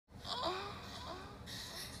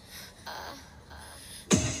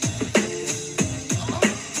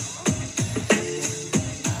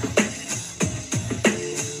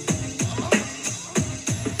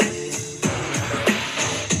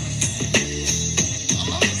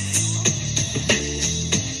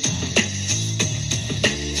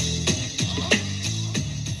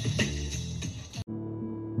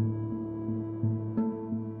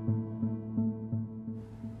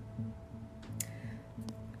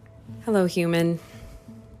Hello, human.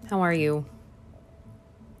 How are you?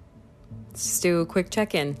 Let's just do a quick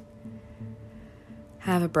check-in.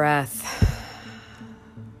 Have a breath.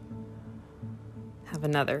 Have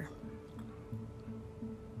another.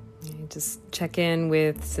 Just check in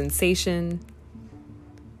with sensation.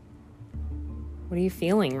 What are you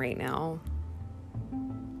feeling right now?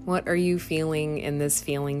 What are you feeling in this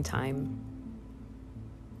feeling time?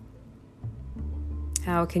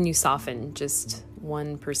 How can you soften just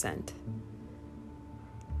 1%?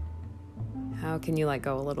 How can you let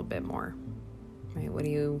go a little bit more? Right? What are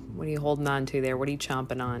you holding on to there? What are you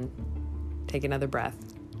chomping on? Take another breath.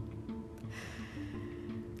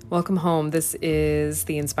 Welcome home. This is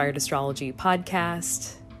the Inspired Astrology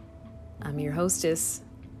Podcast. I'm your hostess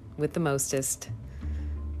with the mostest,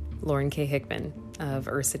 Lauren K. Hickman of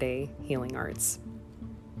Ursa Day Healing Arts.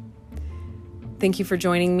 Thank you for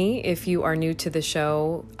joining me. If you are new to the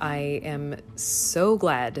show, I am so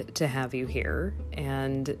glad to have you here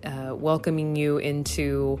and welcoming you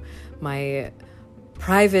into my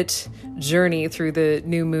private journey through the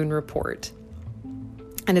new moon report.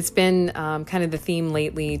 And it's been kind of the theme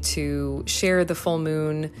lately to share the full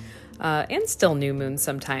moon and still new moon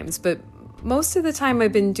sometimes, but most of the time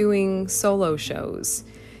I've been doing solo shows.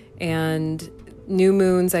 And new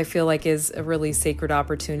moons, I feel like, is a really sacred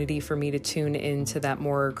opportunity for me to tune into that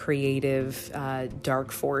more creative,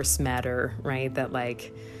 dark force matter, right? That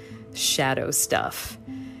like shadow stuff.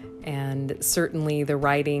 And certainly the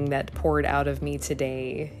writing that poured out of me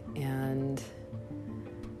today and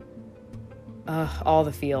all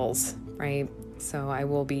the feels, right? So I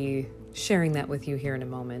will be sharing that with you here in a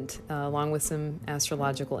moment, along with some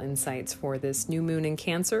astrological insights for this new moon in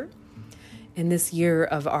Cancer in this year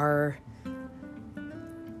of our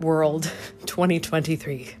world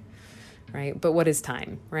 2023, right? But what is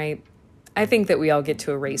time, right? I think that we all get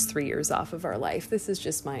to erase 3 years off of our life. This is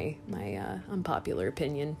just my unpopular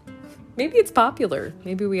opinion. Maybe it's popular.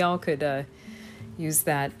 Maybe we all could use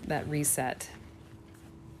that reset.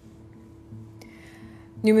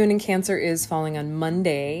 New moon in Cancer is falling on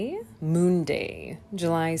Monday, Moon Day,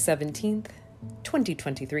 July 17th,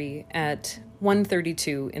 2023 at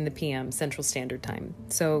 1:32 in the PM Central Standard Time.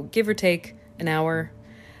 So give or take an hour,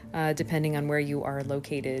 depending on where you are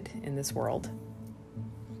located in this world.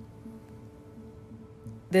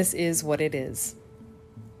 This is what it is.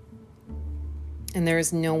 And there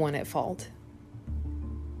is no one at fault,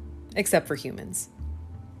 except for humans.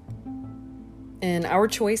 And our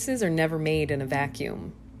choices are never made in a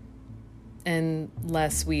vacuum,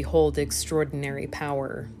 unless we hold extraordinary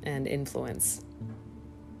power and influence.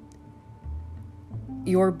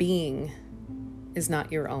 Your being is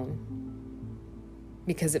not your own,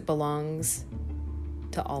 because it belongs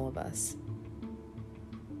to all of us.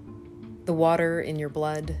 The water in your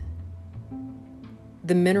blood,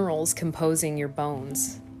 the minerals composing your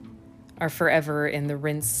bones are forever in the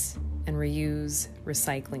rinse and reuse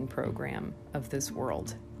recycling program of this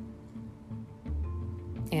world.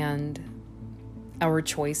 And our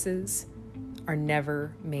choices are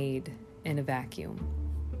never made in a vacuum.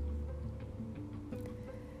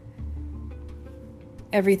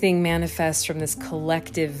 Everything manifests from this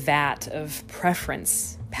collective vat of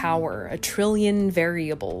preference, power, a trillion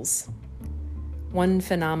variables, one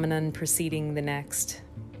phenomenon preceding the next,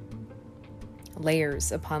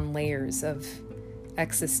 layers upon layers of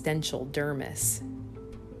existential dermis.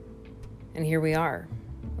 And here we are,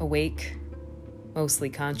 awake, mostly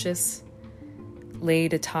conscious,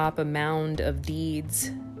 laid atop a mound of deeds,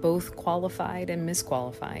 both qualified and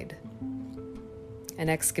misqualified. An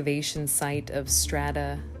excavation site of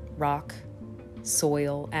strata, rock,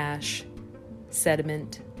 soil, ash,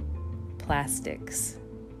 sediment, plastics.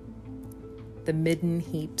 The midden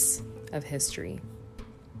heaps of history.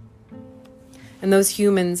 And those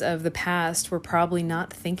humans of the past were probably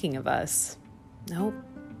not thinking of us. Nope.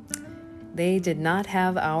 They did not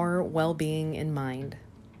have our well-being in mind.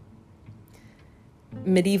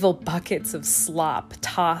 Medieval buckets of slop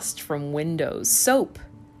tossed from windows. Soap!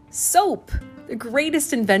 The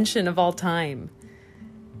greatest invention of all time.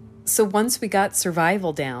 So once we got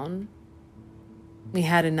survival down, we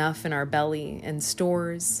had enough in our belly and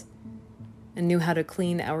stores and knew how to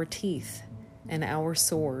clean our teeth and our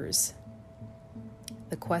sores.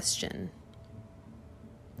 The question,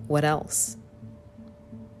 what else?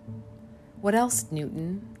 What else,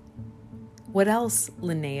 Newton? What else,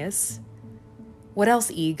 Linnaeus? What else,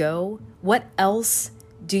 ego? What else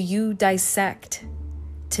do you dissect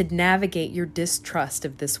to navigate your distrust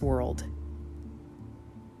of this world?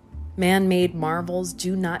 Man-made marvels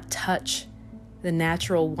do not touch the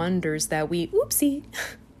natural wonders that we,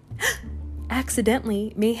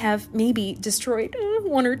 accidentally may have maybe destroyed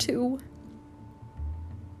one or two.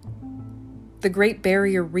 The Great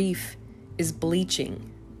Barrier Reef is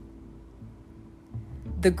bleaching.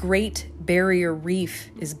 The Great Barrier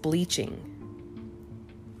Reef is bleaching.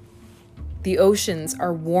 The oceans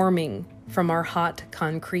are warming from our hot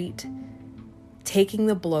concrete, taking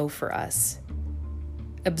the blow for us,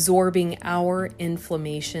 absorbing our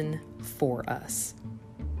inflammation for us.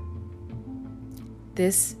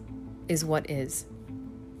 This is what is.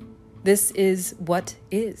 This is what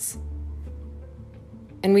is.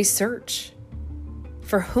 And we search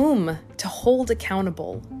for whom to hold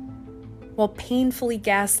accountable while painfully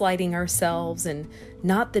gaslighting ourselves and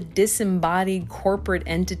not the disembodied corporate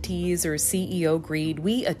entities or CEO greed.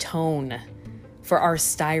 We atone for our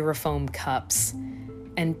styrofoam cups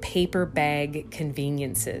and paper bag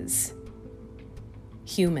conveniences.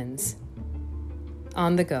 Humans,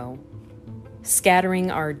 on the go, scattering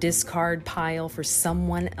our discard pile for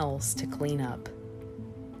someone else to clean up.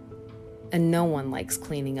 And no one likes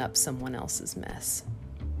cleaning up someone else's mess.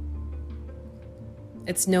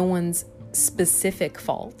 It's no one's specific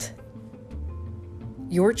fault.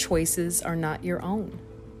 Your choices are not your own.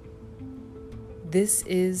 This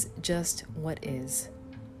is just what is.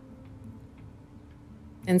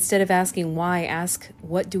 Instead of asking why, ask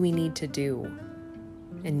what do we need to do,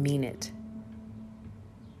 and mean it.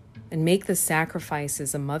 And make the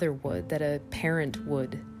sacrifices a mother would, that a parent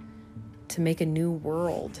would, to make a new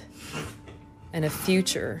world and a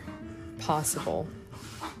future possible.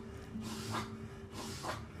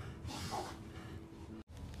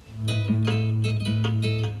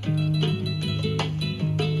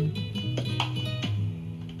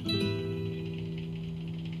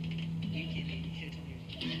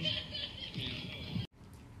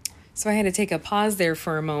 So I had to take a pause there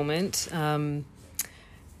for a moment.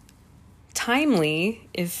 Timely,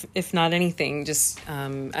 if not anything, just I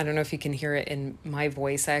don't know if you can hear it in my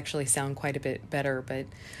voice. I actually sound quite a bit better, but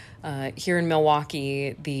here in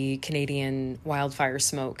Milwaukee, the Canadian wildfire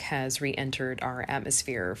smoke has re-entered our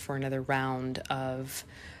atmosphere for another round of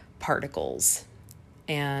particles.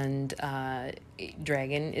 And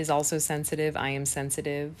Dragon is also sensitive. I am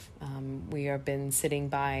sensitive. We have been sitting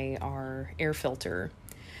by our air filter.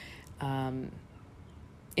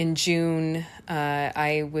 In June,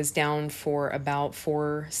 I was down for about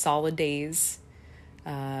 4 solid days.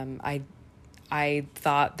 I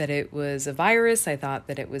thought that it was a virus. I thought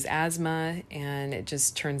that it was asthma, and it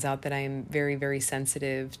just turns out that I am very, very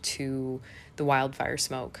sensitive to the wildfire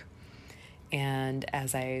smoke. And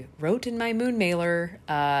as I wrote in my moon mailer,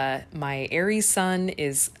 my Aries sun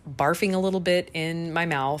is barfing a little bit in my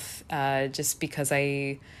mouth, just because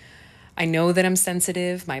I know that I'm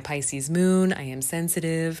sensitive. My Pisces moon, I am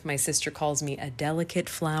sensitive. My sister calls me a delicate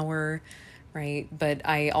flower, right? But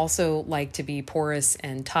I also like to be porous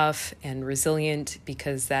and tough and resilient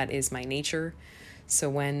because that is my nature.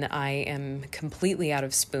 So when I am completely out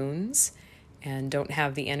of spoons and don't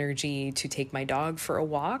have the energy to take my dog for a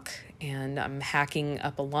walk, and I'm hacking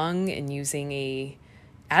up a lung and using a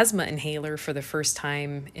asthma inhaler for the first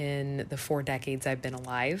time in the 4 decades I've been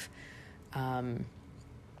alive,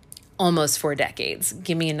 almost 4 decades.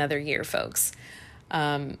 Give me another year, folks.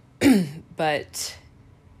 But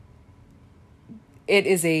it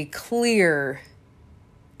is a clear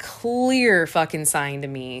fucking sign to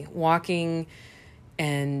me, walking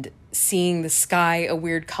and seeing the sky a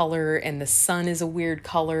weird color and the sun is a weird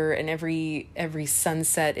color and every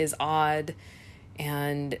sunset is odd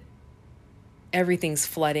and everything's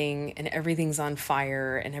flooding and everything's on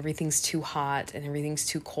fire and everything's too hot and everything's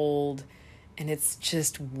too cold. And it's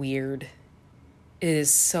just weird. It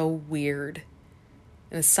is so weird.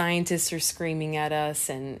 And the scientists are screaming at us,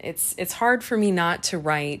 and it's hard for me not to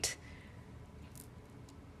write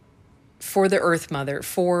for the Earth Mother,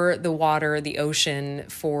 for the water, the ocean,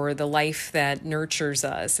 for the life that nurtures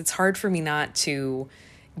us. It's hard for me not to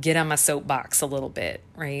get on my soapbox a little bit,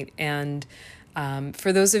 right? And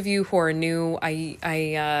for those of you who are new,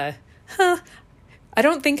 I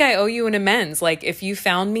don't think I owe you an amends. Like, if you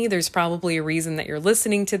found me, there's probably a reason that you're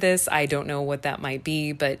listening to this. I don't know what that might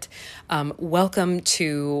be, but welcome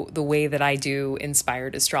to the way that I do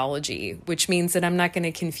inspired astrology, which means that I'm not going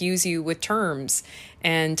to confuse you with terms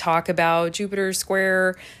and talk about Jupiter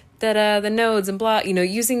square, the nodes and blah,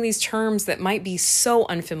 using these terms that might be so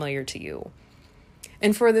unfamiliar to you.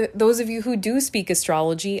 And for those of you who do speak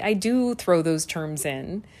astrology, I do throw those terms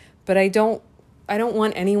in, but I don't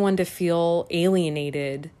want anyone to feel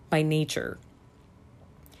alienated by nature.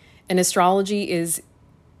 And astrology is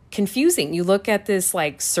confusing. You look at this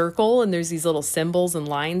like circle and there's these little symbols and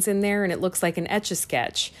lines in there and it looks like an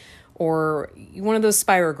Etch-a-Sketch or one of those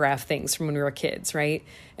spirograph things from when we were kids, right?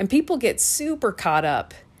 And people get super caught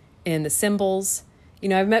up in the symbols. You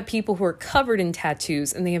know, I've met people who are covered in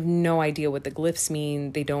tattoos and they have no idea what the glyphs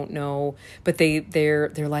mean. They don't know, but they're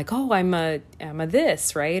like, oh, I'm a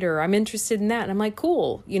this, right? Or I'm interested in that. And I'm like,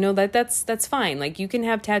 cool. You know, that's fine. Like, you can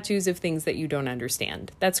have tattoos of things that you don't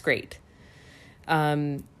understand. That's great.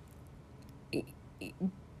 But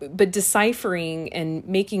deciphering and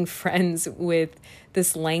making friends with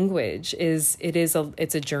this language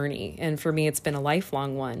it's a journey. And for me, it's been a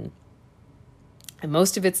lifelong one. And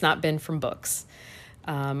most of it's not been from books.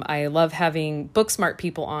 I love having book smart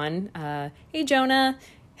people on. Hey, Jonah.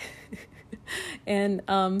 And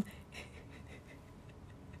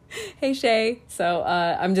hey, Shay. So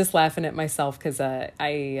I'm just laughing at myself because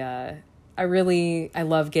I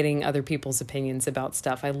love getting other people's opinions about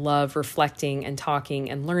stuff. I love reflecting and talking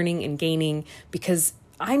and learning and gaining, because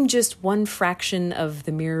I'm just one fraction of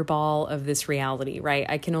the mirror ball of this reality, right?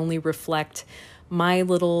 I can only reflect my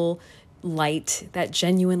little light, that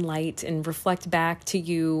genuine light, and reflect back to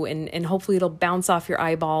you, and hopefully it'll bounce off your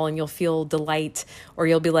eyeball and you'll feel delight, or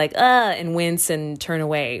you'll be like, and wince and turn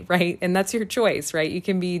away, right? And that's your choice, right? You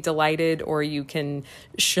can be delighted or you can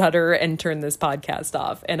shudder and turn this podcast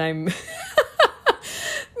off. And I'm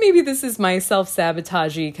maybe this is my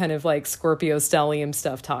self-sabotagey kind of like Scorpio stellium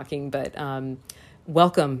stuff talking, but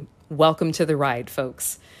welcome to the ride,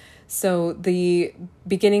 folks. So the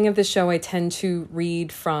beginning of the show, I tend to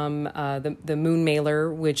read from the Moon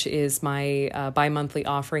Mailer, which is my bi-monthly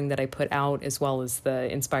offering that I put out, as well as the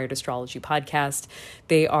Inspired Astrology podcast.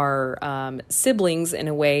 They are siblings in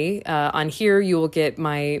a way. On here, you will get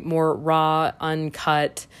my more raw,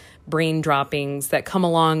 uncut brain droppings that come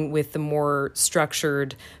along with the more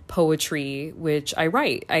structured poetry, which I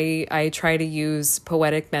write. I try to use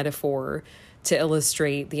poetic metaphor to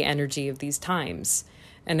illustrate the energy of these times.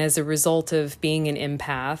 And as a result of being an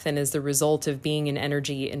empath, and as the result of being an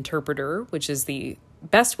energy interpreter, which is the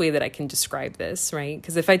best way that I can describe this, right?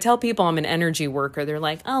 Because if I tell people I'm an energy worker, they're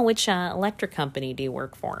like, oh, which electric company do you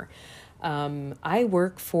work for? I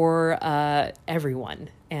work for everyone,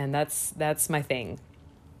 and that's my thing.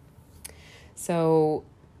 So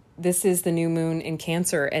this is the new moon in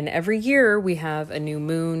Cancer, and every year we have a new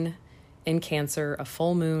moon in Cancer, a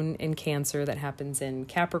full moon in Cancer that happens in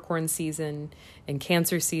Capricorn season. In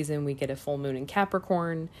Cancer season, we get a full moon in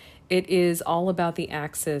Capricorn. It is all about the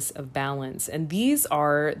axis of balance. And these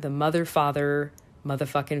are the mother, father,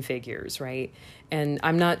 motherfucking figures, right? And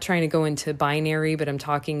I'm not trying to go into binary, but I'm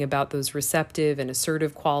talking about those receptive and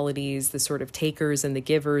assertive qualities, the sort of takers and the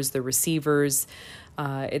givers, the receivers.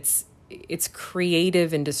 It's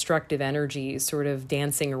creative and destructive energies sort of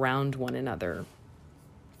dancing around one another.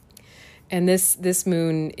 And this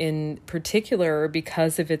moon in particular,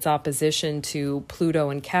 because of its opposition to Pluto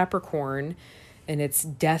and Capricorn and its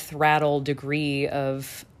death rattle degree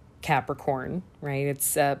of Capricorn, right?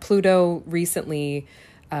 It's Pluto recently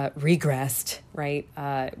regressed, right?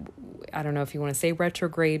 I don't know if you want to say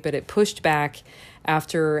retrograde, but it pushed back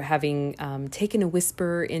after having taken a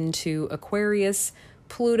whisper into Aquarius.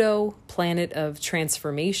 Pluto, planet of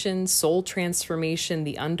transformation, soul transformation,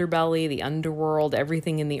 the underbelly, the underworld,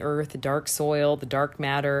 everything in the earth, the dark soil, the dark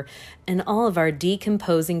matter, and all of our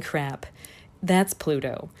decomposing crap. That's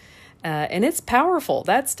Pluto. And it's powerful.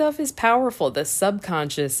 That stuff is powerful. The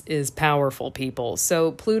subconscious is powerful, people.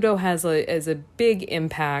 So Pluto has a big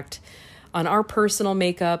impact on our personal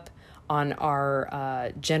makeup, on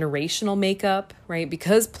our generational makeup, right?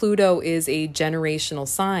 Because Pluto is a generational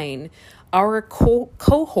sign, our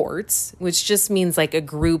cohorts, which just means like a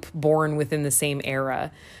group born within the same era,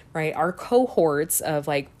 right? Our cohorts of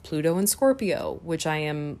like Pluto and Scorpio, which I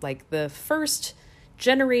am like the first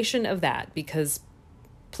generation of that, because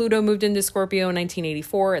Pluto moved into Scorpio in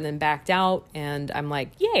 1984 and then backed out. And I'm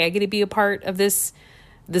like, yay, I get to be a part of this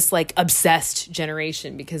like obsessed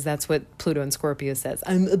generation, because that's what Pluto and Scorpio says.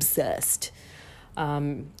 I'm obsessed.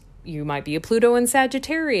 You might be a Pluto and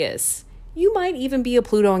Sagittarius. You might even be a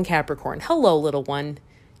Pluto and Capricorn. Hello, little one.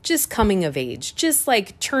 Just coming of age. Just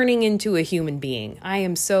like turning into a human being. I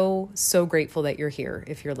am so, so grateful that you're here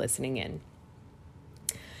if you're listening in.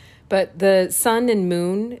 But the sun and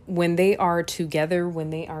moon, when they are together,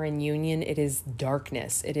 when they are in union, it is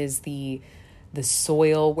darkness. It is the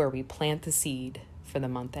soil where we plant the seed for the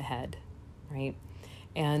month ahead, right?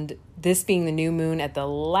 And this being the new moon at the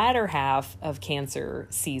latter half of Cancer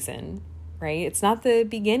season, right? It's not the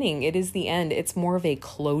beginning, it is the end. It's more of a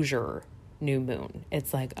closure new moon.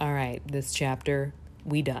 It's like, all right, this chapter,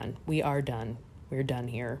 we are done. We're done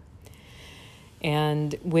here.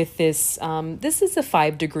 And with this, this is a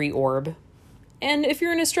 5-degree orb. And if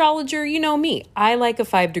you're an astrologer, you know me. I like a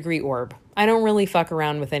 5-degree orb. I don't really fuck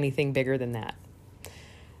around with anything bigger than that.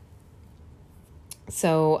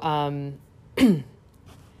 So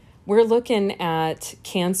we're looking at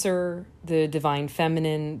Cancer, the divine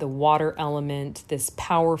feminine, the water element, this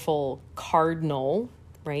powerful cardinal,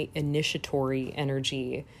 right, initiatory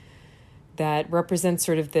energy that represents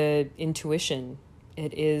sort of the intuition.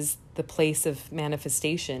 It is the place of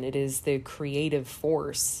manifestation. It is the creative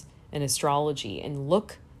force in astrology. And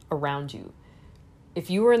look around you. If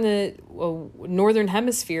you were in the northern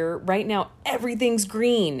hemisphere, right now, everything's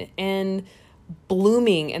green and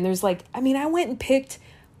blooming. And there's I went and picked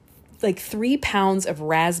 3 pounds of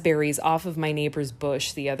raspberries off of my neighbor's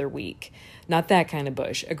bush the other week. Not that kind of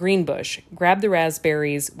bush, a green bush. Grabbed the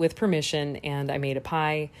raspberries with permission, and I made a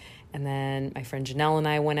pie. And then my friend Janelle and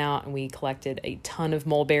I went out and we collected a ton of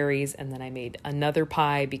mulberries. And then I made another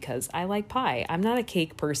pie because I like pie. I'm not a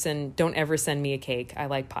cake person. Don't ever send me a cake. I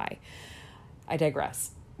like pie. I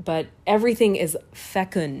digress. But everything is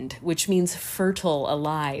fecund, which means fertile,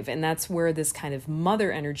 alive. And that's where this kind of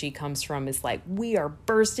mother energy comes from, is we are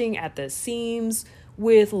bursting at the seams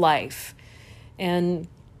with life. And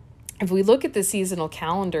if we look at the seasonal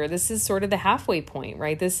calendar, this is sort of the halfway point,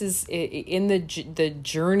 right? This is in the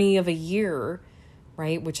journey of a year,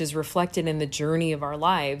 right? Which is reflected in the journey of our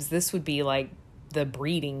lives. This would be the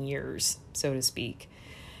breeding years, so to speak.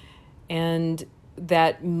 And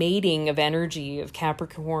that mating of energy of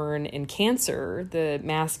Capricorn and Cancer, the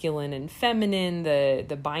masculine and feminine,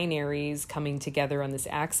 the binaries coming together on this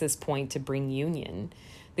axis point to bring union.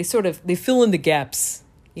 They fill in the gaps.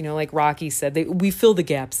 Like Rocky said, we fill the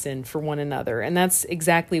gaps in for one another. And that's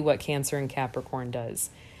exactly what Cancer and Capricorn does.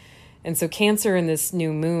 And so Cancer in this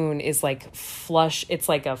new moon is flush. It's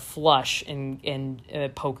like a flush in a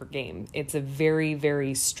poker game. It's a very,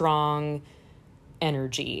 very strong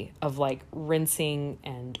energy of rinsing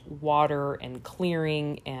and water and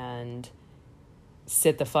clearing and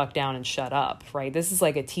sit the fuck down and shut up, right? This is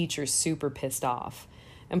a teacher super pissed off.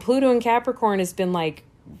 And Pluto in Capricorn has been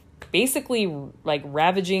basically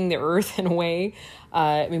ravaging the earth in a way.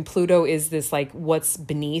 Pluto is this what's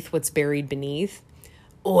buried beneath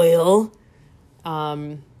oil.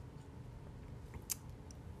 And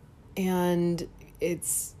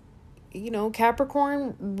it's,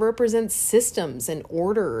 Capricorn represents systems and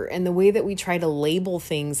order and the way that we try to label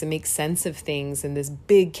things and make sense of things in this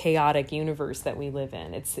big chaotic universe that we live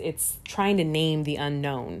in. It's trying to name the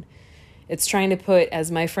unknown. It's trying to put,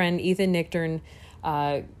 as my friend Ethan Nichtern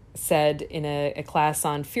said in a class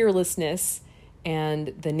on fearlessness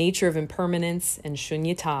and the nature of impermanence and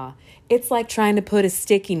shunyata, it's like trying to put a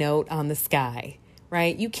sticky note on the sky,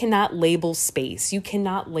 right? You cannot label space. You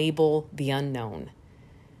cannot label the unknown.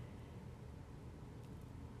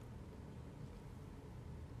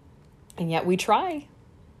 And yet we try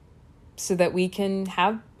so that we can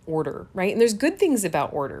have order, right? And there's good things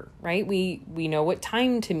about order, right? We know what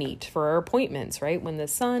time to meet for our appointments, right? When the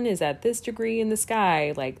sun is at this degree in the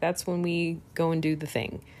sky, that's when we go and do the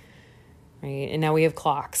thing, right? And now we have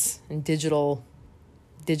clocks and digital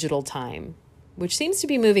time, which seems to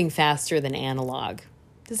be moving faster than analog.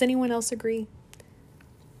 Does anyone else agree?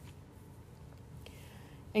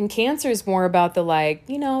 And Cancer is more about the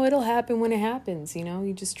it'll happen when it happens,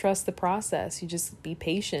 you just trust the process. You just be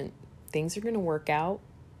patient. Things are going to work out.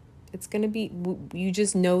 It's going to be, you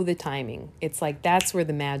just know the timing. It's that's where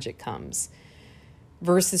the magic comes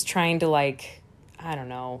versus trying to I don't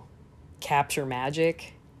know, capture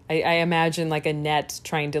magic. I imagine a net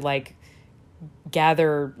trying to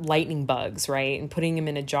gather lightning bugs, right? And putting them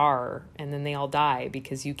in a jar and then they all die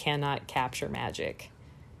because you cannot capture magic.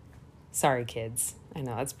 Sorry, kids. I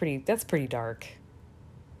know that's pretty dark.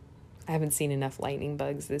 I haven't seen enough lightning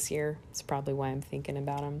bugs this year. It's probably why I'm thinking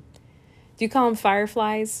about them. Do you call them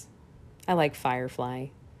fireflies? I like firefly.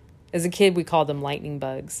 As a kid, we called them lightning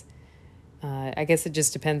bugs. I guess it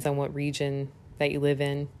just depends on what region that you live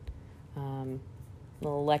in.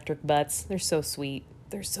 Little electric butts. They're so sweet.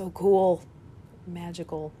 They're so cool.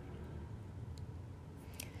 Magical.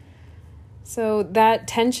 So that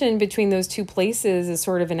tension between those two places is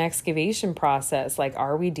sort of an excavation process.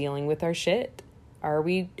 Are we dealing with our shit? Are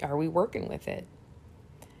we working with it?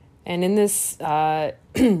 And in this,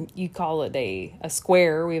 you call it a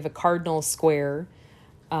square. We have a cardinal square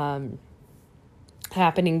happening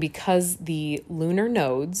because the lunar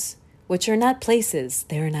nodes, which are not places,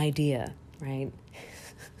 they're an idea, right?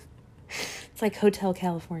 It's like Hotel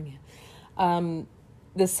California.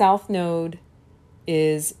 The South Node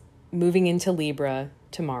is moving into Libra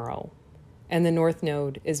tomorrow, and the North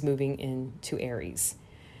Node is moving into Aries.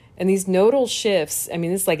 And these nodal shifts, I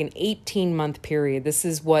mean, this is like an 18-month period. This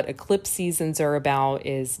is what eclipse seasons are about,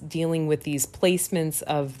 is dealing with these placements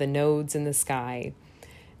of the nodes in the sky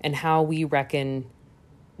and how we reckon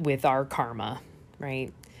with our karma,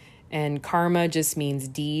 right? And karma just means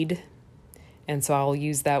deed. And so I'll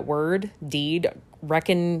use that word, deed,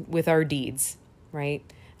 reckon with our deeds, right?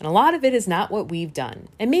 And a lot of it is not what we've done.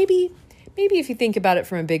 And maybe if you think about it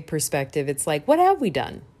from a big perspective, it's like, what have we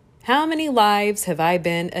done? How many lives have I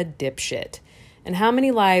been a dipshit? And how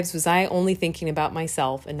many lives was I only thinking about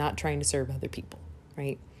myself and not trying to serve other people,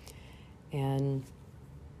 right? And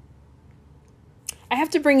I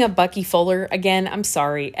have to bring up Bucky Fuller again. I'm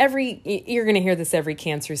sorry. You're going to hear this every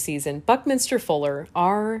Cancer season. Buckminster Fuller,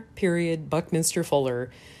 Buckminster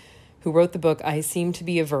Fuller, who wrote the book I Seem to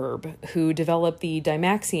Be a Verb, who developed the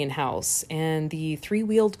Dymaxion house and the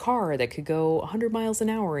three-wheeled car that could go 100 miles an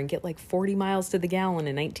hour and get like 40 miles to the gallon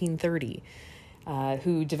in 1930,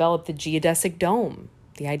 who developed the geodesic dome,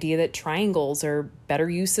 the idea that triangles are better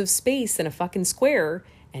use of space than a fucking square,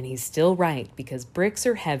 and he's still right, because bricks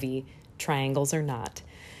are heavy, triangles are not,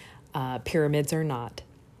 pyramids are not.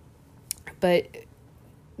 But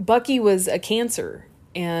Bucky was a Cancer,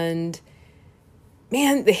 and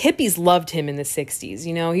man, the hippies loved him in the 60s.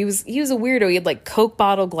 You know, he was a weirdo. He had like Coke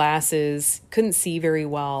bottle glasses, couldn't see very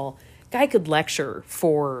well. Guy could lecture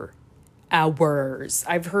for hours.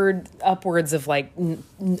 I've heard upwards of like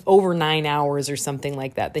over 9 hours or something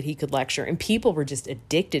like that he could lecture. And people were just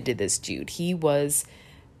addicted to this dude. He was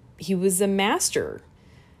a master.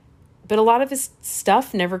 But a lot of his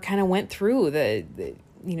stuff never kind of went through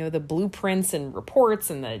the blueprints and reports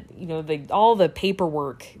and all the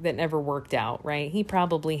paperwork that never worked out, right? He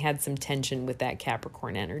probably had some tension with that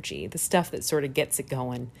Capricorn energy, the stuff that sort of gets it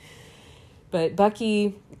going. But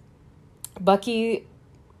Bucky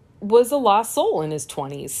was a lost soul in his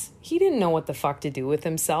 20s. He didn't know what the fuck to do with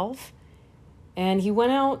himself. And he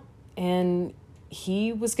went out and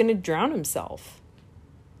he was going to drown himself.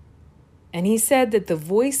 And he said that the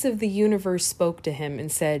voice of the universe spoke to him and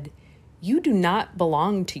said, "You do not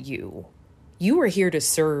belong to you. You are here to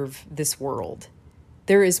serve this world.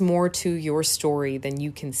 There is more to your story than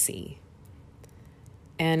you can see."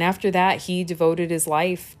 And after that, he devoted his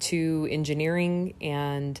life to engineering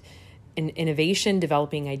and innovation,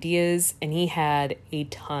 developing ideas, and he had a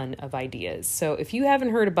ton of ideas. So if you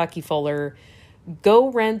haven't heard of Bucky Fuller, go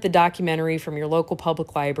rent the documentary from your local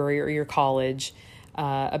public library or your college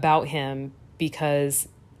about him, because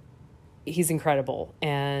he's incredible,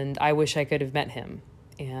 and I wish I could have met him.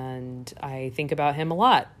 And I think about him a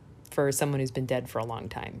lot for someone who's been dead for a long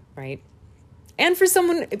time, right? And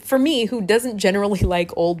for me, who doesn't generally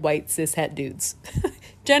like old white cishet dudes.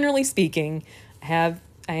 Generally speaking, I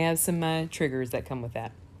have some triggers that come with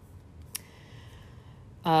that.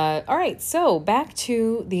 All right, so back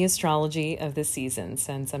to the astrology of this season,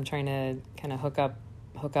 since I'm trying to kind of hook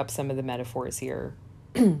up some of the metaphors here.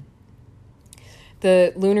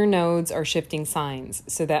 The lunar nodes are shifting signs.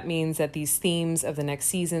 So that means that these themes of the next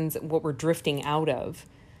seasons, what we're drifting out of,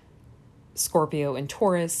 Scorpio and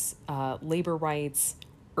Taurus, labor rights,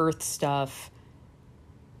 earth stuff,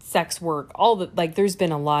 sex work, there's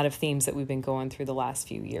been a lot of themes that we've been going through the last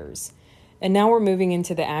few years. And now we're moving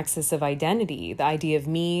into the axis of identity, the idea of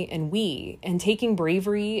me and we, and taking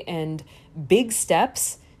bravery and big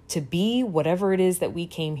steps to be whatever it is that we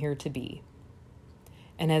came here to be.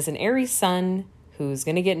 And as an Aries sun who's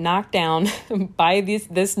going to get knocked down by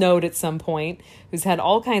this node at some point, who's had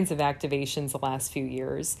all kinds of activations the last few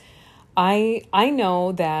years, I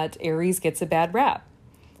know that Aries gets a bad rap.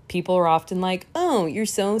 People are often like, "Oh, you're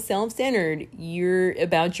so self-centered. You're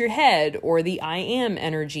about your head," or the I am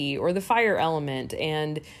energy, or the fire element,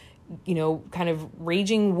 and, kind of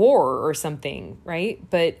raging war or something, right?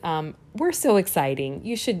 But we're so exciting.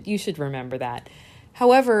 You should remember that.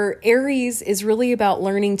 However, Aries is really about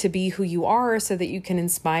learning to be who you are so that you can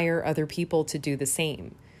inspire other people to do the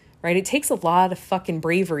same, right? It takes a lot of fucking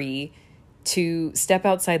bravery to step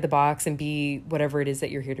outside the box and be whatever it is that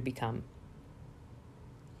you're here to become.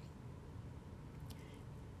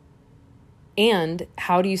 And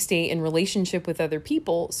how do you stay in relationship with other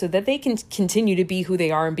people so that they can continue to be who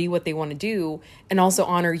they are and be what they want to do, and also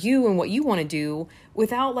honor you and what you want to do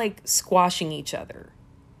without squashing each other?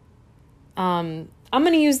 I'm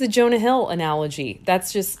going to use the Jonah Hill analogy.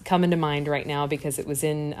 That's just coming to mind right now because it was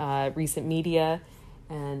in recent media,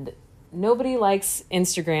 and nobody likes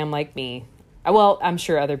Instagram like me. Well, I'm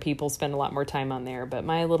sure other people spend a lot more time on there, but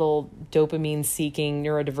my little dopamine-seeking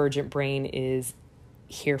neurodivergent brain is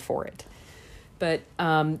here for it. But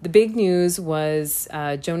the big news was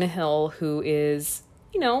Jonah Hill, who is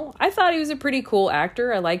I thought he was a pretty cool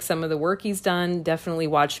actor. I like some of the work he's done. Definitely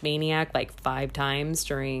watched Maniac like 5 times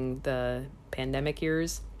during the pandemic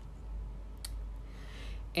years.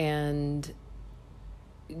 And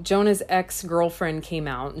Jonah's ex-girlfriend came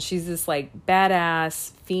out, and she's this like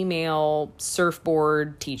badass female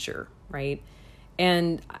surfboard teacher, right?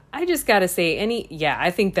 And I just gotta say,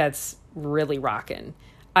 I think that's really rocking.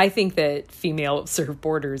 I think that female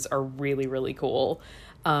surfboarders are really, really cool.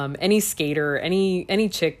 Any skater, any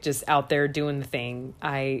chick just out there doing the thing,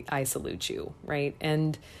 I salute you, right?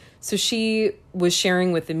 And so she was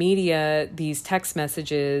sharing with the media these text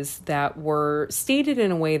messages that were stated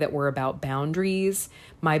in a way that were about boundaries.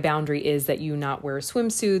 My boundary is that you not wear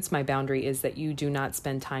swimsuits. My boundary is that you do not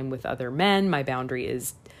spend time with other men. My boundary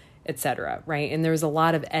is, etc. Right? And there's a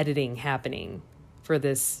lot of editing happening for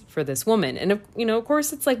this woman. And of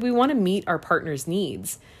course, it's like we want to meet our partner's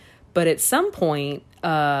needs, but at some point,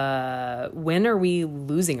 when are we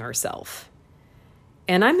losing ourselves?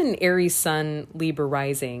 And I'm an Aries Sun, Libra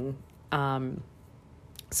rising.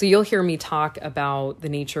 So you'll hear me talk about the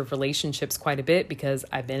nature of relationships quite a bit because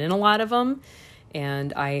I've been in a lot of them,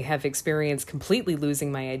 and I have experienced completely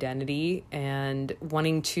losing my identity and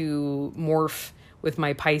wanting to morph with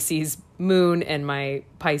my Pisces moon and my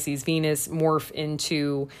Pisces Venus, morph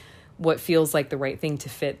into what feels like the right thing to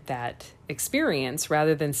fit that experience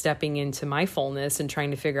rather than stepping into my fullness and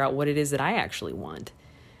trying to figure out what it is that I actually want.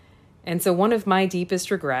 And so one of my deepest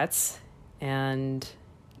regrets, and,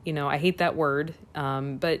 I hate that word,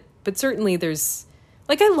 but certainly there's,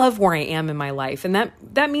 like, I love where I am in my life. And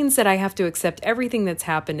that means that I have to accept everything that's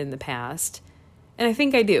happened in the past. And I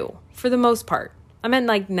think I do, for the most part. I'm at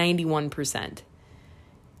like 91%.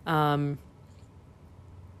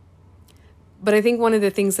 But I think one of the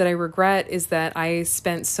things that I regret is that I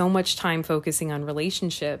spent so much time focusing on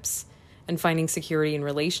relationships and finding security in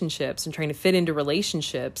relationships and trying to fit into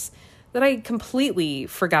relationships that I completely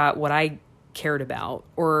forgot what I cared about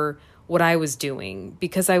or what I was doing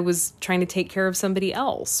because I was trying to take care of somebody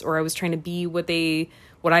else, or I was trying to be what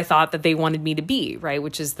I thought that they wanted me to be, right?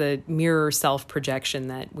 Which is the mirror self projection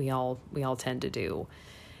that we all tend to do.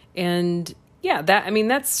 And yeah,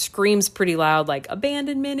 that screams pretty loud, like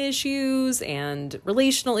abandonment issues and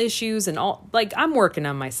relational issues and all. Like, I'm working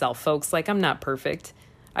on myself, folks. Like, I'm not perfect.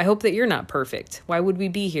 I hope that you're not perfect. Why would we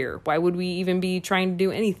be here? Why would we even be trying to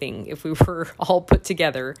do anything if we were all put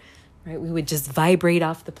together, right? We would just vibrate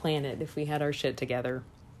off the planet if we had our shit together.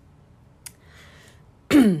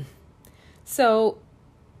 So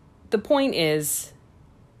the point is,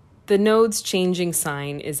 the node's changing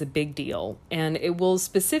sign is a big deal, and it will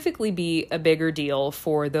specifically be a bigger deal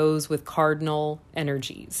for those with cardinal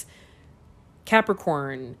energies.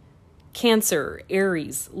 Capricorn, Cancer,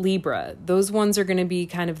 Aries, Libra, those ones are going to be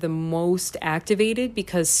kind of the most activated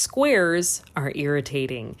because squares are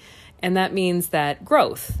irritating. And that means that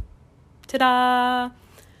growth. Ta-da!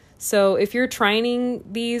 So if you're trining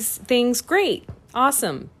these things, great,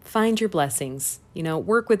 awesome. Find your blessings,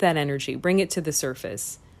 work with that energy, bring it to the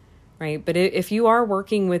surface, right? But if you are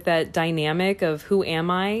working with that dynamic of who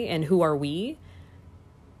am I and who are we,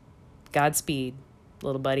 Godspeed,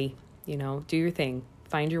 little buddy, do your thing,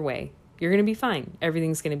 find your way. You're going to be fine.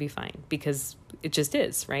 Everything's going to be fine because it just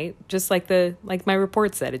is, right? Just like my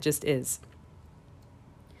report said, it just is.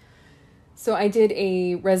 So I did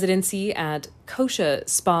a residency at Kosha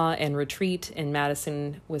Spa and Retreat in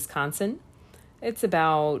Madison, Wisconsin. It's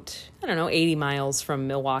about, 80 miles from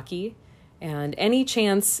Milwaukee. And any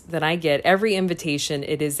chance that I get, every invitation,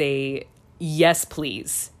 it is a yes,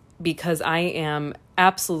 please, because I am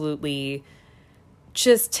absolutely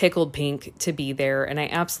just tickled pink to be there. And I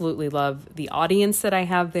absolutely love the audience that I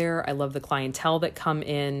have there. I love the clientele that come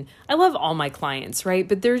in. I love all my clients, right?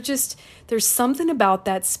 But there's something about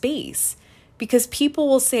that space because people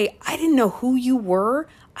will say, I didn't know who you were.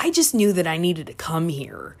 I just knew that I needed to come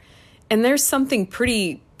here. And there's something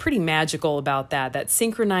pretty magical about that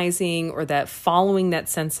synchronizing or that following that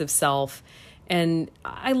sense of self. And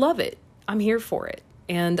I love it. I'm here for it.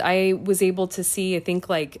 And I was able to see, I think,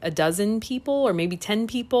 like a dozen people or maybe 10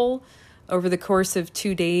 people over the course of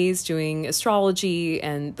 2 days doing astrology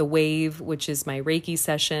and the wave, which is my Reiki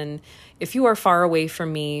session. If you are far away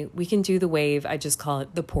from me, we can do the wave. I just call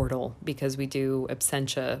it the portal because we do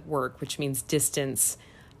absentia work, which means distance,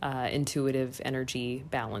 intuitive energy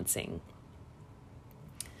balancing.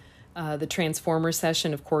 The transformer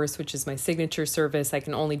session, of course, which is my signature service, I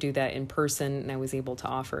can only do that in person, and I was able to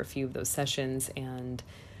offer a few of those sessions. And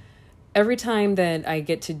every time that I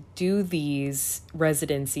get to do these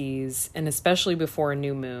residencies, and especially before a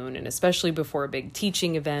new moon, and especially before a big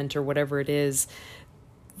teaching event or whatever it is,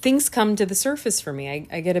 things come to the surface for me.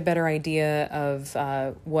 I get a better idea of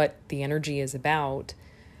what the energy is about.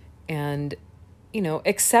 And,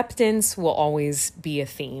 acceptance will always be a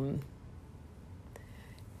theme.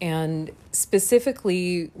 And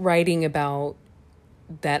specifically writing about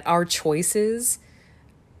that our choices,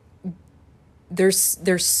 they're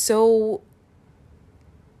so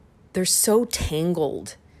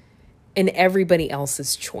tangled in everybody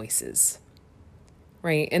else's choices.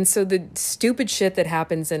 Right. And so the stupid shit that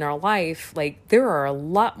happens in our life, like there are a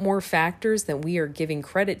lot more factors than we are giving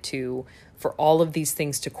credit to for all of these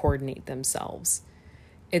things to coordinate themselves.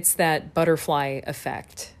 It's that butterfly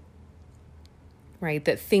effect, right?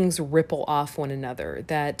 That things ripple off one another,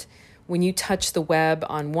 that when you touch the web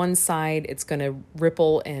on one side, it's going to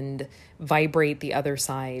ripple and vibrate the other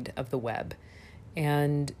side of the web.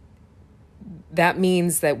 And that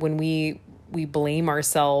means that when we blame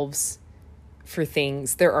ourselves for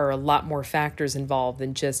things, there are a lot more factors involved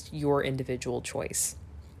than just your individual choice.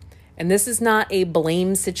 And this is not a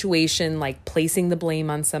blame situation, like placing the blame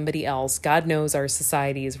on somebody else. God knows our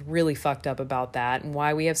society is really fucked up about that, and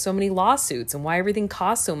why we have so many lawsuits and why everything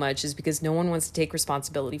costs so much is because no one wants to take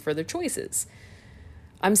responsibility for their choices.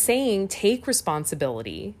 I'm saying take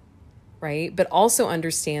responsibility, right? But also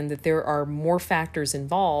understand that there are more factors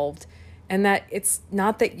involved, and that it's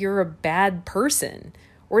not that you're a bad person,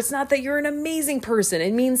 or it's not that you're an amazing person.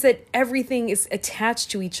 It means that everything is attached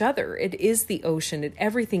to each other. It is the ocean.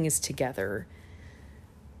 Everything is together.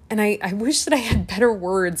 And I wish that I had better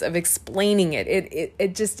words of explaining it.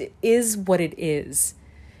 It just is what it is.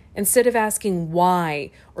 Instead of asking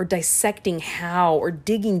why, or dissecting how, or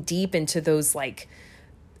digging deep into those,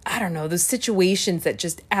 those situations that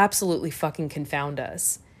just absolutely fucking confound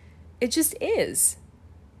us. It just is.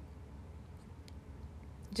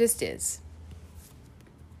 Just is.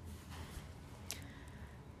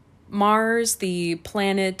 Mars, the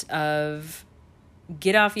planet of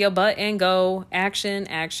get off your butt and go, action,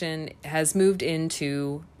 has moved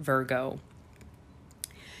into Virgo.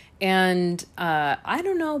 And I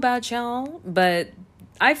don't know about y'all, but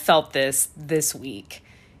I felt this week.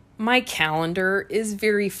 My calendar is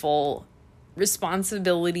very full.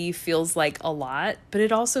 Responsibility feels like a lot, but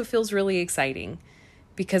it also feels really exciting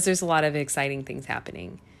because there's a lot of exciting things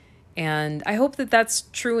happening. And I hope that that's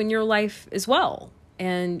true in your life as well.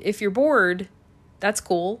 And if you're bored, that's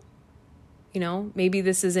cool. Maybe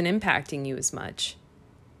this isn't impacting you as much.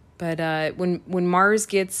 But when Mars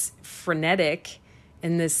gets frenetic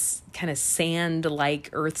in this kind of sand-like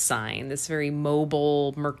earth sign, this very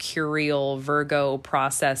mobile, mercurial, Virgo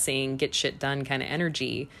processing, get shit done kind of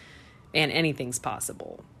energy, and anything's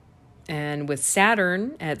possible. And with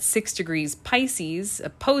Saturn at 6 degrees Pisces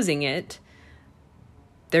opposing it,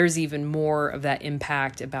 there's even more of that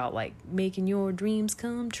impact about making your dreams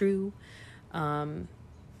come true. We'll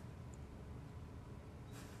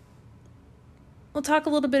talk a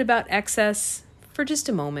little bit about excess for just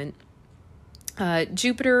a moment.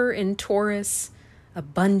 Jupiter in Taurus,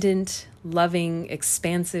 abundant, loving,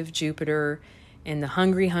 expansive Jupiter in the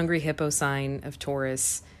hungry hippo sign of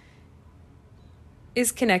Taurus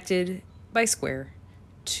is connected by square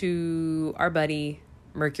to our buddy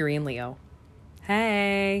Mercury in Leo.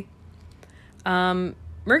 Hey.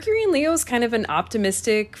 Mercury in Leo is kind of an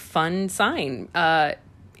optimistic, fun sign.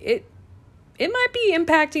 It might be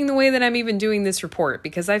impacting the way that I'm even doing this report,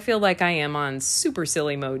 because I feel like I am on super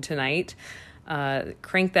silly mode tonight.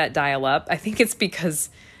 Crank that dial up. I think it's because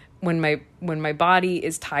when my body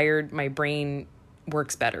is tired, my brain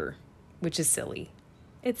works better, which is silly.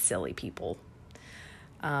 It's silly, people.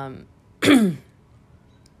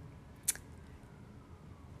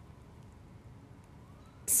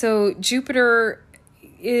 So Jupiter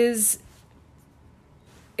is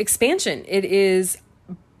expansion. It is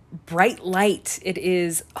bright light. It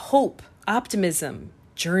is hope, optimism,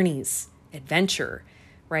 journeys, adventure,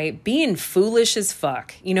 right? Being foolish as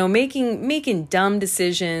fuck, making dumb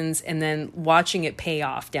decisions and then watching it pay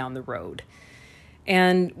off down the road.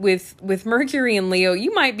 And with Mercury and Leo,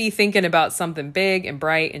 you might be thinking about something big and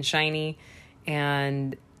bright and shiny,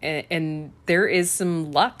 and there is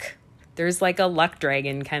some luck. There's like a luck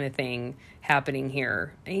dragon kind of thing happening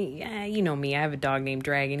here. Yeah, you know me. I have a dog named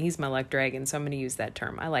Dragon. He's my luck dragon, so I'm going to use that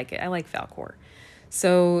term. I like it. I like Falcor.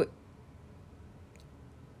 So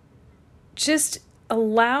just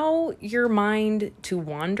allow your mind to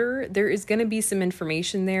wander. There is going to be some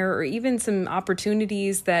information there, or even some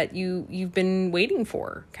opportunities that you've been waiting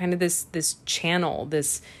for. Kind of this channel,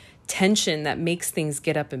 this tension that makes things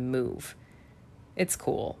get up and move. It's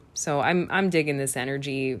cool. So I'm digging this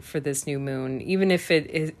energy for this new moon, even if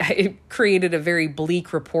it created a very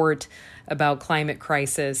bleak report about climate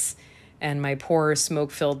crisis. and my poor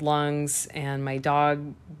smoke-filled lungs and my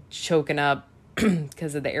dog choking up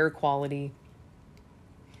because of the air quality.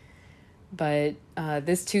 But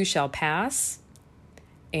this too shall pass,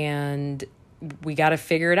 and we got to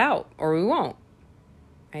figure it out or we won't,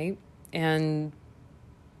 right? And,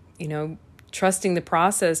 trusting the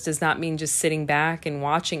process does not mean just sitting back and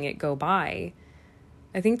watching it go by.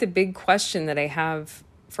 I think the big question that I have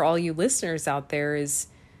for all you listeners out there is,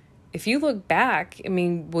 if you look back,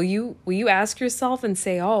 will you ask yourself and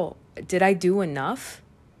say, oh, did I do enough?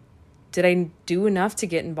 Did I do enough to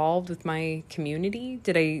get involved with my community?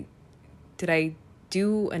 Did I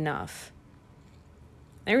do enough?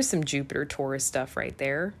 There's some Jupiter Taurus stuff right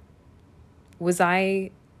there. Was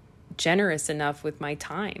I generous enough with my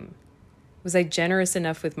time? Was I generous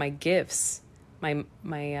enough with my gifts? My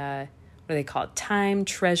what do they call it? Time,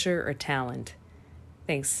 treasure, or talent?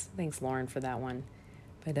 Thanks, Lauren, for that one.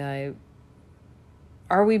 But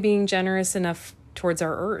are we being generous enough towards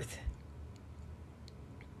our earth?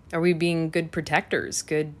 Are we being good protectors,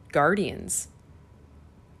 good guardians?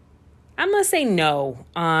 I'm going to say no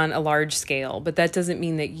on a large scale, but that doesn't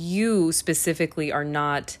mean that you specifically are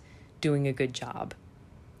not doing a good job.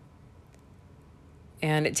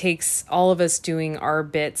 And it takes all of us doing our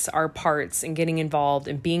bits, our parts, and getting involved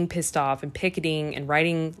and being pissed off and picketing and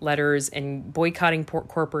writing letters and boycotting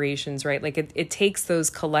corporations, right? Like it takes those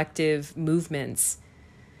collective movements,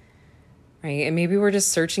 right? And maybe we're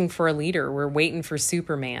just searching for a leader. We're waiting for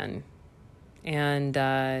Superman. And,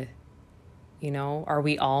 are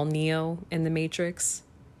we all Neo in the Matrix?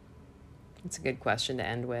 It's a good question to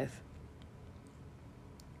end with.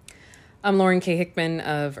 I'm Lauren K. Hickman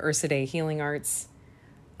of Ursa Day Healing Arts.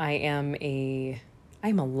 I'm a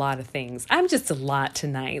lot of things. I'm just a lot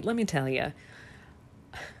tonight, let me tell you.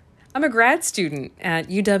 I'm a grad student at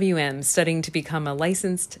UWM studying to become a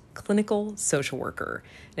licensed clinical social worker.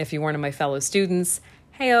 And if you're one of my fellow students,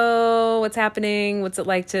 hey-oh, what's happening? What's it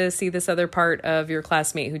like to see this other part of your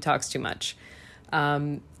classmate who talks too much?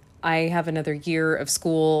 I have another year of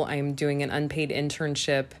school. I'm doing an unpaid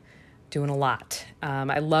internship, doing a lot.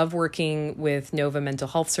 I love working with Nova Mental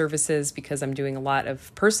Health Services because I'm doing a lot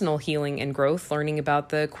of personal healing and growth, learning about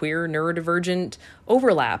the queer neurodivergent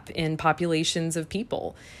overlap in populations of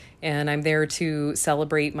people. And I'm there to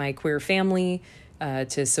celebrate my queer family,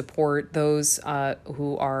 to support those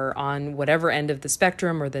who are on whatever end of the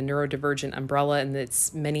spectrum or the neurodivergent umbrella and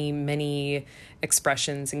its many, many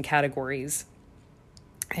expressions and categories,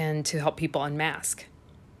 and to help people unmask,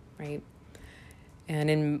 right? And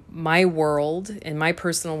in my world, in my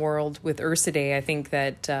personal world with Ursa Day, I think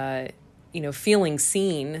that, feeling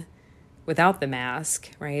seen without the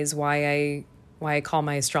mask, right, is why I call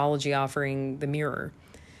my astrology offering the mirror.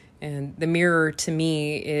 And the mirror to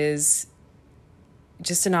me is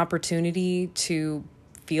just an opportunity to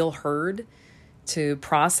feel heard, to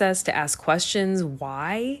process, to ask questions.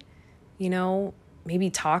 Why?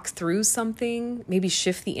 Maybe talk through something, maybe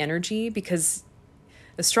shift the energy, because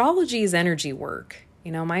astrology is energy work.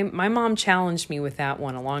 My mom challenged me with that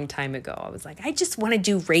one a long time ago. I was like, I just want to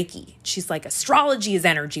do Reiki. She's like, astrology is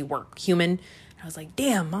energy work, human. I was like,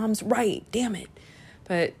 damn, mom's right. Damn it.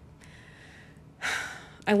 But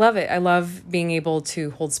I love it. I love being able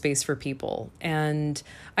to hold space for people. And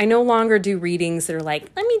I no longer do readings that are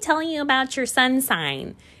like, let me tell you about your sun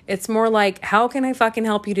sign. It's more like, how can I fucking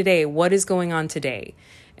help you today? What is going on today?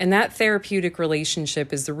 And that therapeutic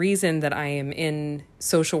relationship is the reason that I am in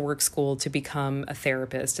social work school to become a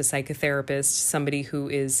therapist, a psychotherapist, somebody who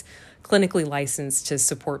is clinically licensed to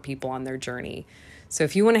support people on their journey. So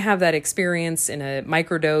if you want to have that experience in a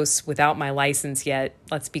microdose without my license yet,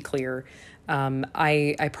 let's be clear.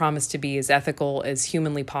 I promise to be as ethical as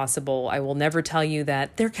humanly possible. I will never tell you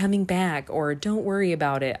that they're coming back or don't worry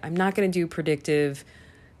about it. I'm not going to do predictive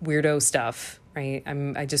weirdo stuff, right?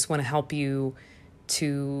 I just want to help you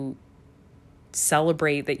to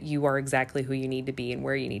celebrate that you are exactly who you need to be and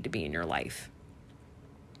where you need to be in your life.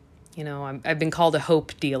 I've been called a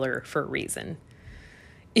hope dealer for a reason.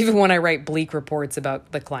 Even when I write bleak reports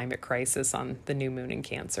about the climate crisis on the new moon in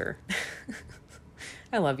Cancer.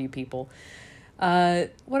 I love you people.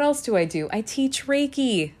 What else do? I teach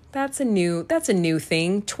Reiki. That's a new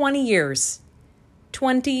thing. 20 years.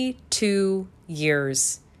 22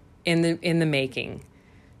 years in the making.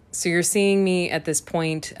 So you're seeing me at this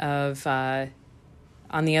point of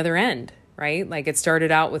on the other end, right? Like it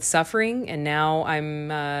started out with suffering, and now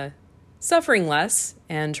I'm suffering less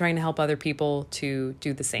and trying to help other people to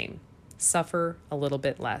do the same. Suffer a little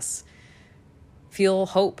bit less. Feel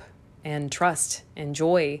hope and trust and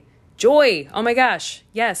joy. Joy! Oh my gosh,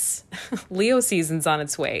 yes. Leo season's on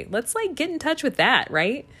its way. Let's get in touch with that,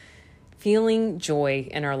 right? feeling joy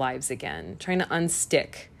in our lives again, trying to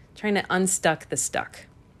unstuck the stuck.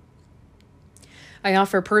 I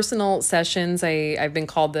offer personal sessions. I've been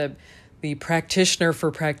called the practitioner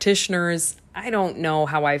for practitioners. I don't know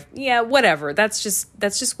how whatever. That's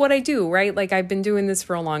just what I do, right? Like, I've been doing this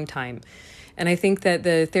for a long time. And I think that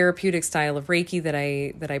the therapeutic style of Reiki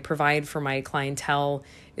that I provide for my clientele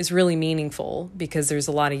is really meaningful because there's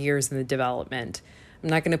a lot of years in the development. I'm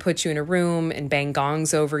not going to put you in a room and bang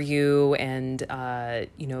gongs over you and,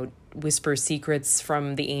 whisper secrets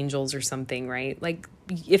from the angels or something, right? Like,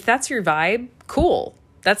 if that's your vibe, cool.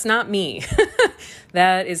 That's not me.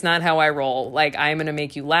 That is not how I roll. Like, I'm going to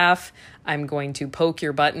make you laugh. I'm going to poke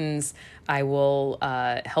your buttons. I will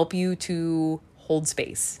help you to hold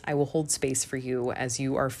space. I will hold space for you as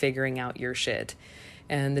you are figuring out your shit.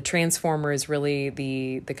 And the transformer is really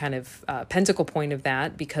the kind of pentacle point of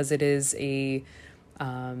that, because it is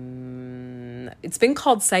it's been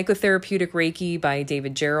called psychotherapeutic Reiki by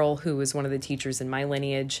David Jarrell, who was one of the teachers in my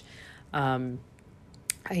lineage.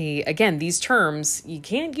 Again, these terms, you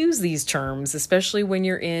can't use these terms, especially when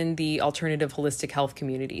you're in the alternative holistic health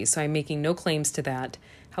community. So I'm making no claims to that.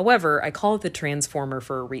 However, I call it the transformer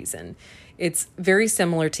for a reason. It's very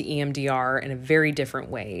similar to EMDR in a very different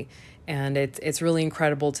way. And it's really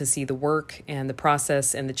incredible to see the work and the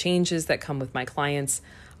process and the changes that come with my clients.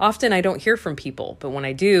 Often I don't hear from people, but when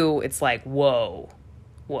I do, it's like, whoa.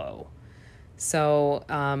 So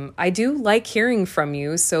I do like hearing from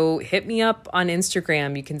you. So hit me up on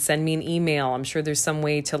Instagram. You can send me an email. I'm sure there's some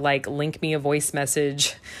way to link me a voice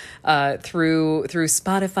message through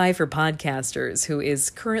Spotify for Podcasters, who is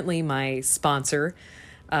currently my sponsor,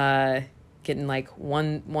 getting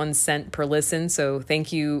one cent per listen. So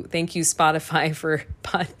thank you Spotify for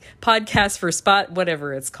podcast for spot,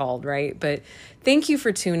 whatever it's called, right? But thank you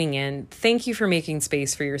for tuning in. Thank you for making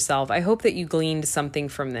space for yourself. I hope that you gleaned something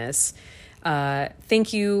from this.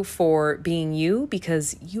 Thank you for being you,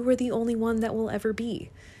 because you are the only one that will ever be.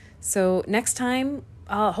 So next time,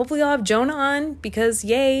 hopefully I'll have Jonah on, because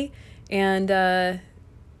yay. And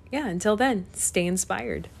until then, stay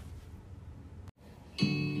inspired. I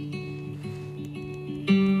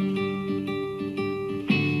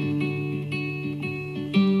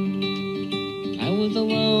was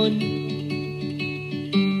alone.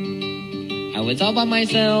 I was all by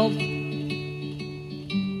myself.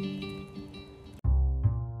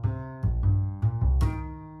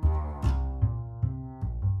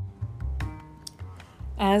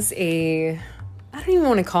 I don't even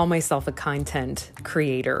want to call myself a content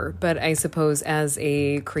creator, but I suppose as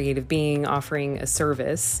a creative being offering a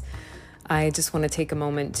service, I just want to take a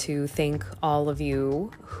moment to thank all of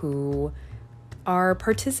you who are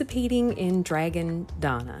participating in Dragon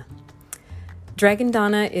Dana. Dragon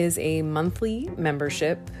Dana is a monthly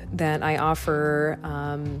membership that I offer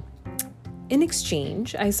in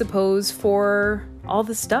exchange, I suppose, for all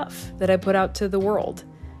the stuff that I put out to the world,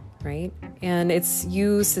 right? And it's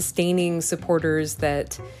you sustaining supporters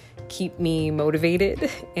that keep me motivated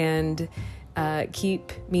and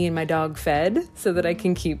keep me and my dog fed so that I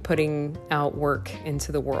can keep putting out work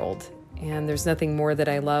into the world. And there's nothing more that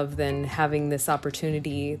I love than having this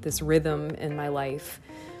opportunity, this rhythm in my life,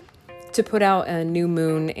 to put out a new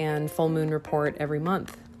moon and full moon report every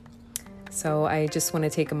month. So I just want to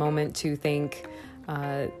take a moment to thank,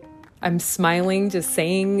 I'm smiling just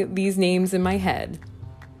saying these names in my head.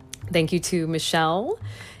 Thank you to Michelle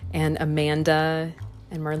and Amanda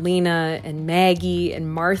and Marlena and Maggie and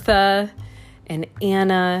Martha and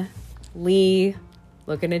Anna, Lee,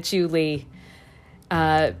 looking at you, Lee,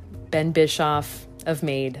 Ben Bischoff of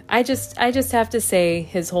Maid. I just have to say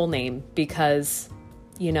his whole name because,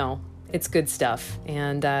 it's good stuff.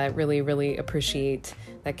 And I really, really appreciate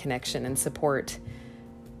that connection and support.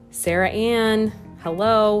 Sarah Ann,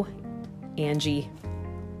 hello. Angie,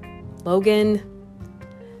 Logan,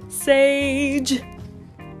 Sage,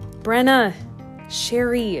 Brenna,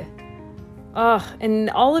 Sherry, and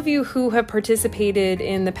all of you who have participated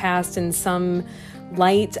in the past in some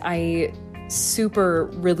light. I super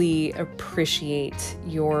really appreciate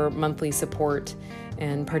your monthly support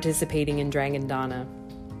and participating in Dragon Dana.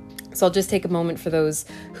 So I'll just take a moment for those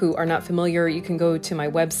who are not familiar. You can go to my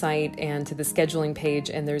website and to the scheduling page,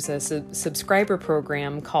 and there's a subscriber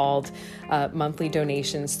program called Monthly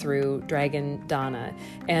Donations through Dragon Dana.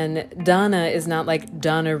 And Dana is not like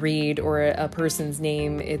Donna Reed or a person's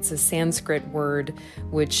name. It's a Sanskrit word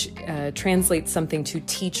which translates something to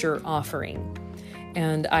teacher offering.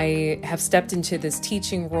 And I have stepped into this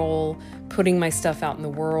teaching role, putting my stuff out in the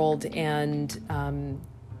world, and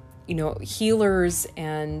healers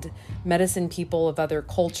and medicine people of other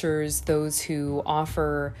cultures, those who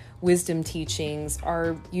offer wisdom teachings,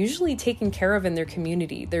 are usually taken care of in their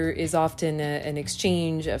community. There is often an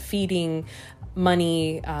exchange, a feeding,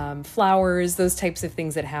 money, flowers, those types of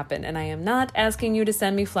things that happen. And I am not asking you to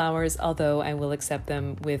send me flowers, although I will accept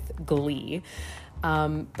them with glee.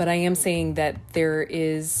 But I am saying that there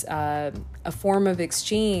is a form of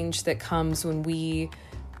exchange that comes when we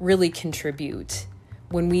really contribute,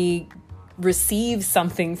 when we receive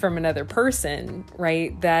something from another person,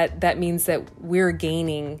 right? That means that we're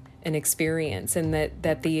gaining an experience, and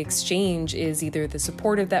that the exchange is either the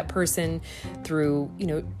support of that person through,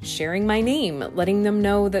 sharing my name, letting them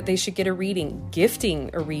know that they should get a reading,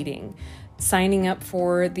 gifting a reading, signing up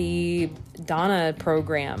for the Donna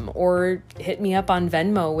program, or hit me up on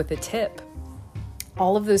Venmo with a tip.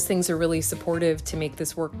 All of those things are really supportive to make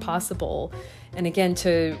this work possible. And again,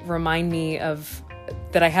 to remind me of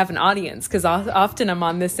that I have an audience, because often I'm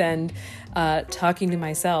on this end talking to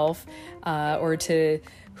myself or to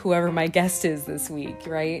whoever my guest is this week,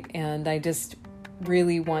 right? And I just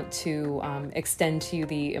really want to extend to you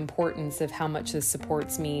the importance of how much this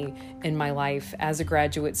supports me in my life as a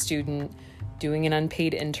graduate student, doing an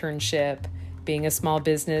unpaid internship, being a small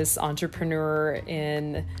business entrepreneur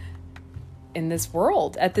in this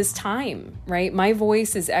world at this time, right? My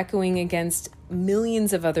voice is echoing against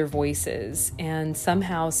millions of other voices, and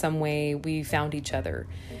somehow, some way, we found each other.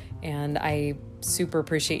 And I super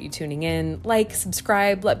appreciate you tuning in. Like,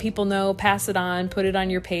 subscribe, let people know, pass it on, put it on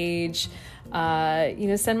your page,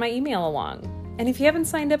 send my email along. And if you haven't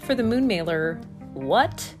signed up for the Moon Mailer,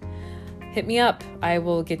 what? Hit me up. I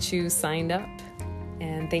will get you signed up.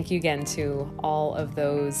 And thank you again to all of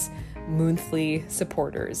those monthly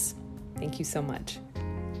supporters. Thank you so much.